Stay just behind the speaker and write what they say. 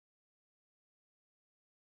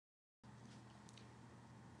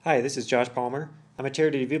Hi, this is Josh Palmer. I'm a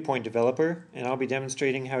Teradata Viewpoint developer, and I'll be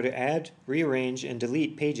demonstrating how to add, rearrange, and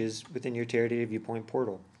delete pages within your Teradata Viewpoint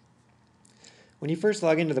portal. When you first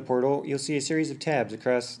log into the portal, you'll see a series of tabs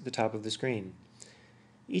across the top of the screen.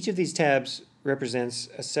 Each of these tabs represents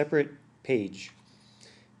a separate page.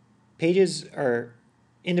 Pages are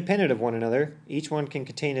independent of one another. Each one can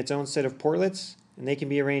contain its own set of portlets, and they can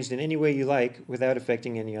be arranged in any way you like without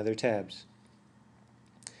affecting any other tabs.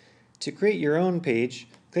 To create your own page,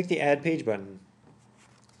 click the Add Page button.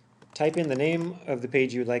 Type in the name of the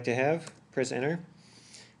page you would like to have, press Enter.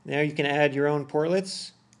 Now you can add your own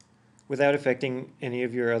portlets without affecting any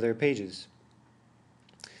of your other pages.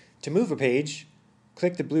 To move a page,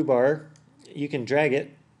 click the blue bar. You can drag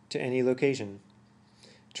it to any location.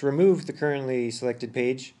 To remove the currently selected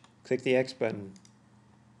page, click the X button.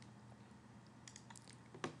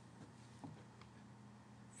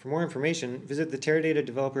 For more information, visit the Teradata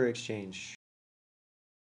Developer Exchange.